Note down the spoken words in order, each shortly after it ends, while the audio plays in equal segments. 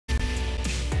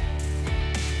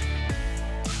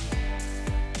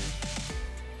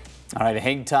All right,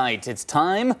 hang tight. It's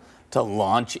time to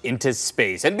launch into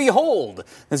space. And behold,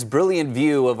 this brilliant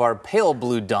view of our pale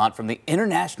blue dot from the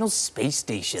International Space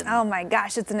Station. Oh my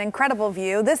gosh, it's an incredible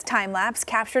view. This time lapse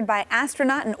captured by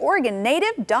astronaut and Oregon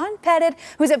native Don Pettit,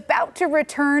 who's about to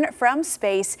return from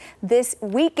space this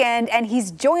weekend. And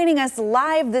he's joining us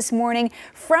live this morning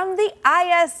from the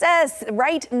ISS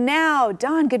right now.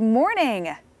 Don, good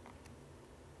morning.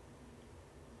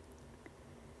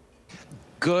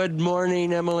 Good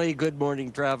morning, Emily. Good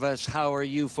morning, Travis. How are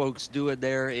you folks doing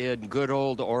there in good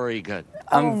old Oregon?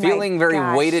 I'm feeling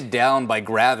very weighted down by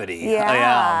gravity.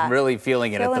 Yeah, I'm really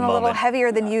feeling it at the moment. Feeling a little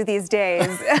heavier than you these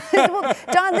days. Well,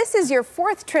 Don, this is your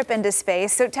 4th trip into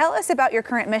space, so tell us about your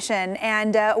current mission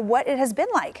and what it has been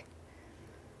like.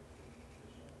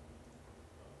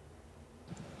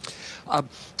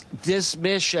 This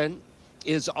mission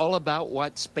is all about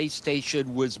what space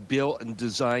station was built and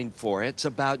designed for. It's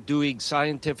about doing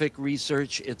scientific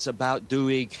research. It's about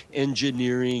doing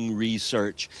engineering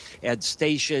research. And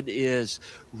station is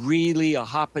really a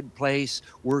hopping place,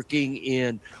 working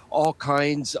in all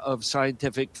kinds of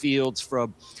scientific fields,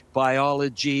 from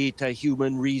biology to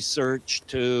human research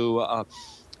to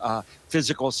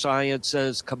physical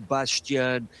sciences,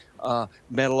 combustion,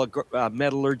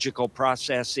 metallurgical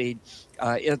processing.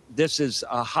 This is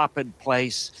a hopping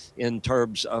place in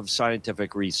terms of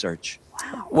scientific research.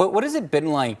 Wow. What has it been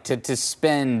like to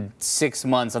spend 6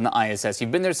 months on the ISS?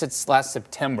 You've been there since last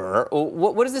September.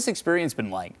 What has this experience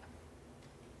been like?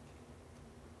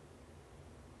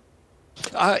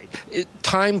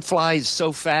 Time flies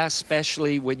so fast,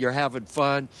 especially when you're having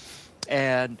fun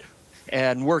and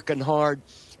working hard.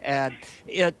 And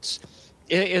it's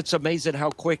amazing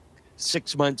how quick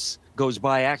 6 months goes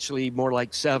by. Actually, more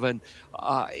like 7.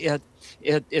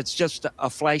 It's just a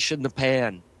flash in the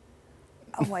pan.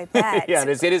 Oh, I bet. Yeah,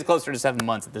 it is closer to 7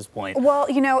 months at this point. Well,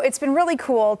 you know, it's been really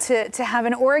cool to have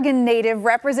an Oregon native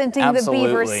representing the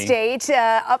Beaver State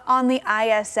up on the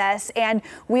ISS. And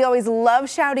we always love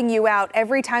shouting you out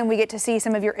every time we get to see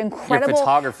some of your incredible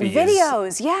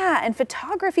videos. Yeah, and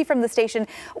photography from the station.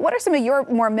 What are some of your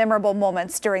more memorable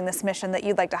moments during this mission that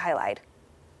you'd like to highlight?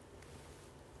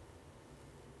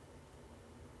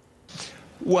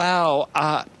 Wow.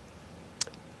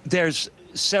 There's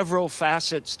several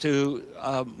facets to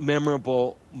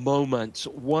memorable moments.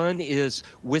 One is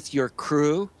with your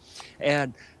crew,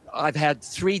 and I've had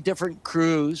 3 different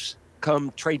crews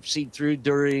come traipsing through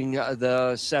during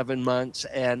the 7 months,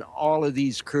 and all of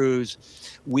these crews,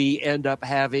 we end up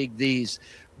having these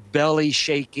belly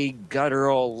shaking,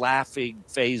 guttural laughing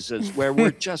phases where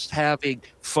we're just having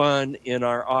fun in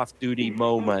our off-duty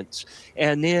moments.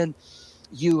 And then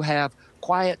you have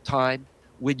quiet time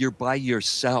when you're by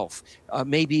yourself,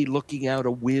 maybe looking out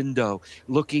a window,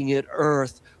 looking at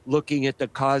Earth, looking at the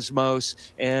cosmos,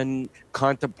 and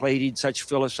contemplating such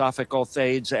philosophical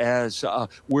things as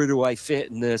where do I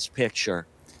fit in this picture?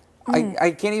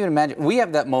 I can't even imagine. We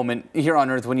have that moment here on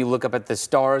Earth when you look up at the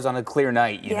stars on a clear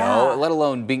night, you know, let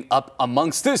alone being up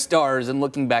amongst the stars and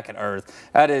looking back at Earth.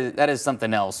 That is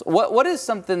something else. What is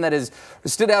something that has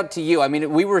stood out to you? I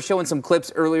mean, we were showing some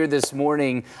clips earlier this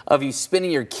morning of you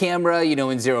spinning your camera, you know,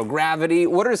 in zero gravity.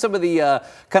 What are some of the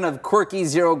kind of quirky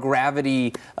zero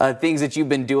gravity things that you've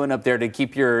been doing up there to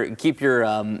keep your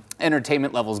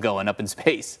entertainment levels going up in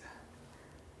space?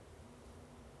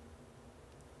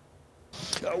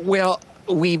 Well,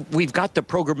 we've got the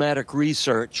programmatic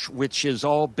research, which is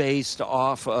all based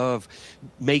off of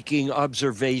making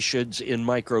observations in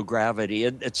microgravity.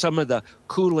 And some of the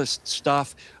coolest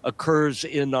stuff occurs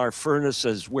in our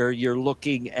furnaces, where you're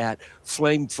looking at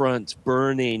flame fronts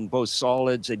burning, both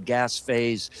solids and gas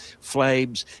phase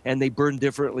flames, and they burn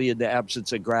differently in the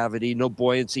absence of gravity. No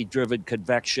buoyancy-driven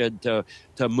convection to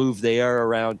move the air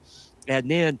around. And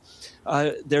then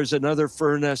there's another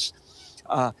furnace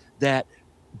that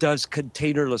does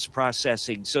containerless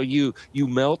processing. So you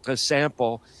melt a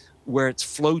sample where it's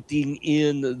floating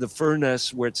in the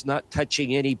furnace, where it's not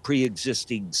touching any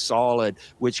pre-existing solid,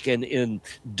 which can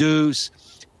induce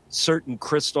certain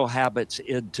crystal habits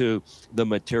into the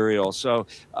material. So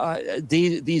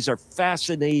these are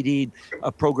fascinating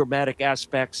programmatic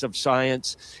aspects of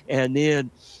science. And then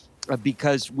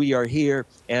because we are here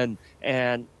and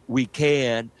we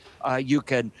can, you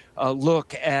can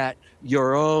look at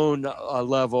your own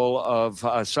level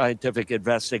of scientific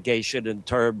investigation in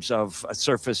terms of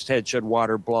surface tension,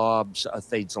 water blobs,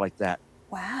 things like that.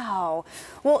 Wow.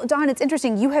 Well, Don, it's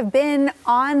interesting. You have been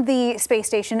on the space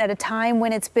station at a time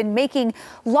when it's been making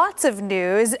lots of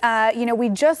news. You know, we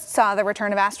just saw the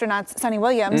return of astronauts Sunny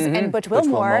Williams and Butch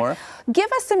Wilmore.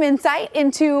 Give us some insight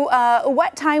into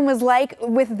what time was like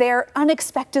with their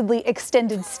unexpectedly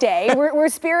extended stay. Were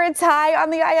spirits high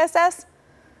on the ISS?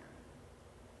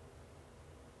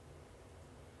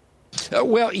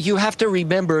 Well, you have to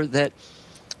remember that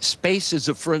space is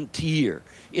a frontier.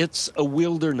 It's a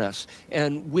wilderness,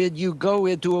 and when you go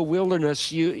into a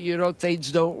wilderness, you know,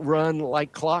 things don't run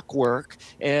like clockwork,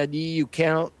 and you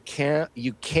can't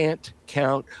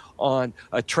count on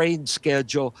a train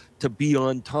schedule to be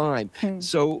on time.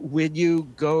 So when you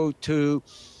go to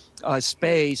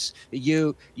space,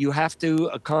 you have to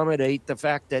accommodate the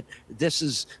fact that this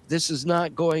is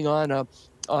not going on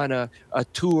a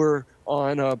tour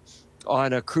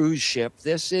on a cruise ship.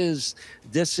 This is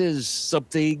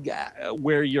something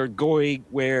where you're going,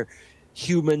 where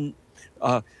human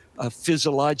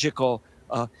physiological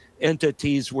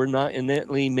entities were not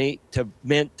innately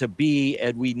meant to be,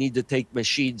 and we need to take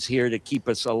machines here to keep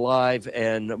us alive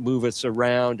and move us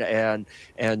around and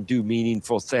do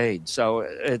meaningful things. So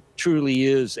it truly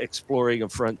is exploring a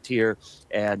frontier,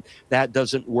 and that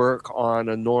doesn't work on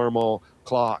a normal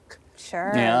clock.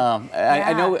 Sure. Yeah.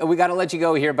 I know we got to let you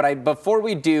go here, but before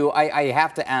we do, I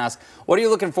have to ask, what are you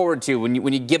looking forward to when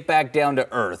you get back down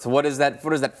to Earth? What is that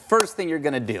first thing you're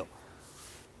going to do?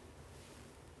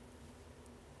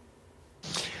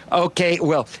 Okay,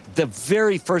 well, the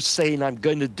very first thing I'm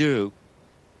going to do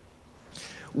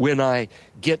when I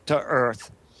get to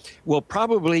Earth will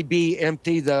probably be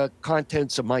empty the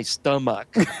contents of my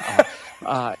stomach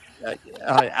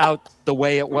out the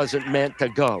way it wasn't meant to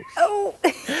go. Oh.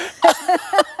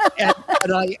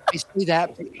 and I see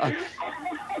that.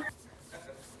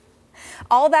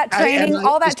 All that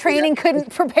training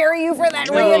couldn't prepare you for that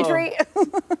re-entry.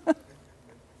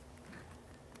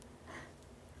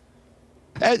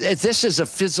 This is a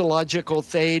physiological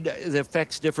thing that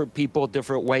affects different people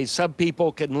different ways. Some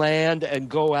people can land and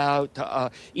go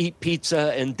out, eat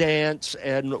pizza and dance.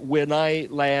 And when I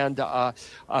land,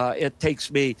 it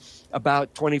takes me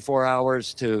about 24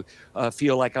 hours to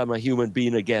feel like I'm a human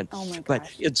being again. Oh my gosh.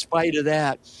 But in spite of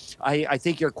that, I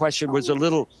think your question was a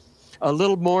little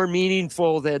more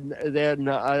meaningful than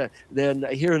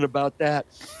hearing about that.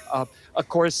 Of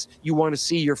course, you want to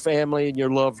see your family and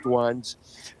your loved ones.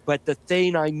 But the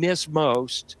thing I miss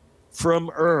most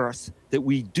from Earth that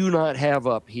we do not have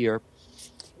up here,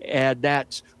 and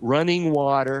that's running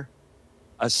water,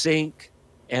 a sink,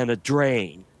 and a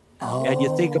drain. Oh. And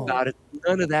you think about it,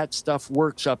 none of that stuff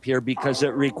works up here because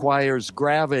it requires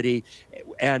gravity.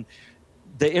 And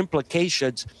the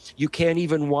implications, you can't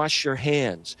even wash your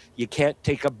hands. You can't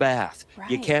take a bath. Right.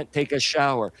 You can't take a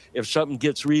shower. If something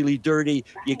gets really dirty,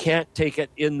 you can't take it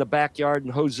in the backyard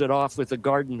and hose it off with a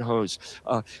garden hose.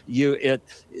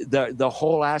 The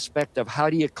whole aspect of how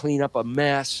do you clean up a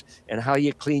mess and how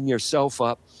you clean yourself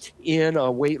up in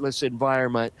a weightless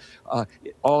environment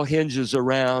all hinges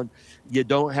around you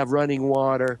don't have running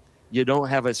water, you don't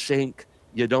have a sink,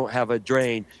 you don't have a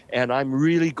drain. And I'm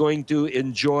really going to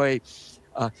enjoy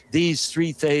these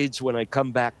three things when I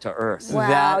come back to Earth.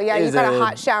 Wow, yeah, you've got a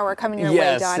hot shower coming your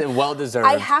way, Don. Yes, well deserved.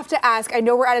 I have to ask, I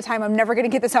know we're out of time, I'm never going to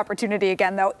get this opportunity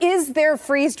again though. Is there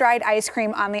freeze-dried ice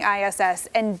cream on the ISS,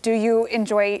 and do you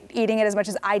enjoy eating it as much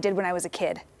as I did when I was a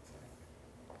kid?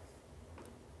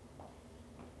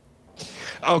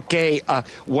 Okay,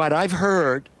 what I've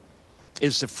heard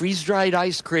is the freeze-dried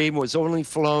ice cream was only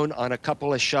flown on a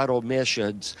couple of shuttle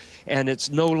missions, and it's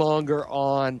no longer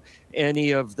on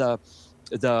any of the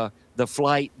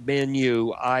flight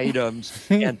menu items.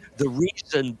 And the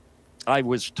reason I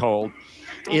was told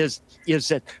is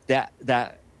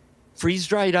that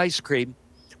freeze-dried ice cream,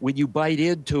 when you bite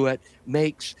into it,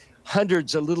 makes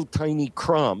hundreds of little tiny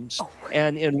crumbs. Oh.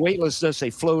 And in weightlessness, they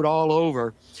float all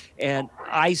over. And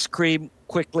ice cream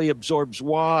quickly absorbs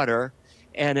water,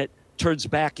 and it turns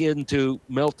back into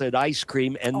melted ice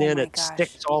cream, and then it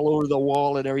sticks all over the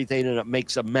wall and everything, and it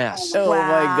makes a mess. Oh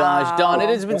my gosh, Don, it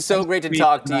has been so great to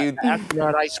talk to you. That's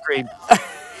not ice cream.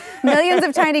 Millions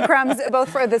of tiny crumbs, both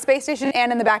for the space station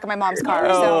and in the back of my mom's car.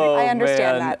 So I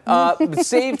understand that.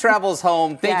 Safe travels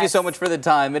home. Thank you so much for the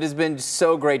time. It has been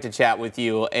so great to chat with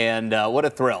you, and what a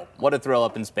thrill. What a thrill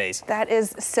up in space. That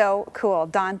is so cool.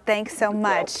 Don, thanks so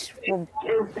much. So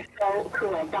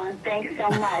cool. Don, thanks so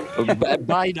much.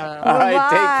 Bye now. All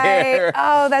right, take care.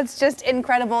 Oh, that's just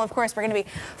incredible. Of course, we're going to be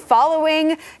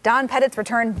following Don Pettit's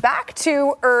return back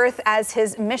to Earth as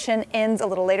his mission ends a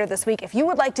little later this week. If you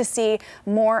would like to see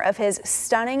more of of his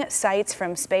stunning sights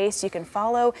from space. You can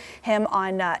follow him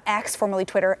on X, formerly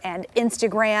Twitter, and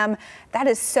Instagram. That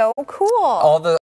is so cool. All the